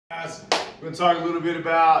Guys, we're going to talk a little bit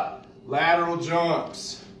about lateral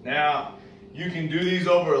jumps. Now, you can do these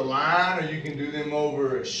over a line, or you can do them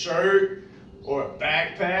over a shirt or a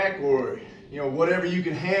backpack, or whatever you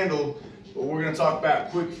can handle. But we're going to talk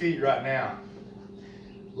about quick feet right now.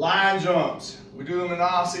 Line jumps. We do them in the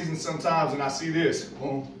off season sometimes, and I see this.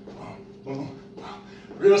 Boom, boom, boom.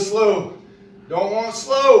 Real slow. Don't want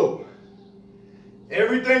slow.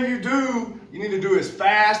 Everything you do, you need to do as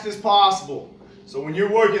fast as possible. So when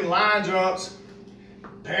you're working line jumps,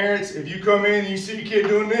 parents, if you come in and you see your kid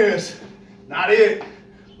doing this, not it.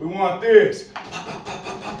 We want this.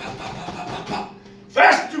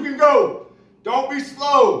 Fast as you can go. Don't be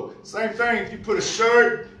slow. Same thing if you put a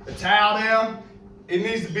shirt, a towel down, it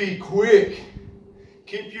needs to be quick.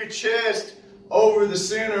 Keep your chest over the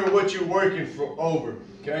center of what you're working over,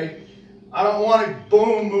 okay? I don't want to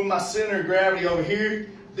boom, move my center of gravity over here,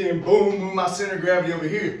 then boom, move my center of gravity over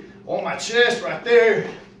here. I want my chest right there,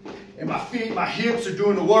 and my feet, my hips are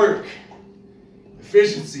doing the work.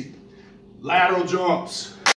 Efficiency, lateral jumps.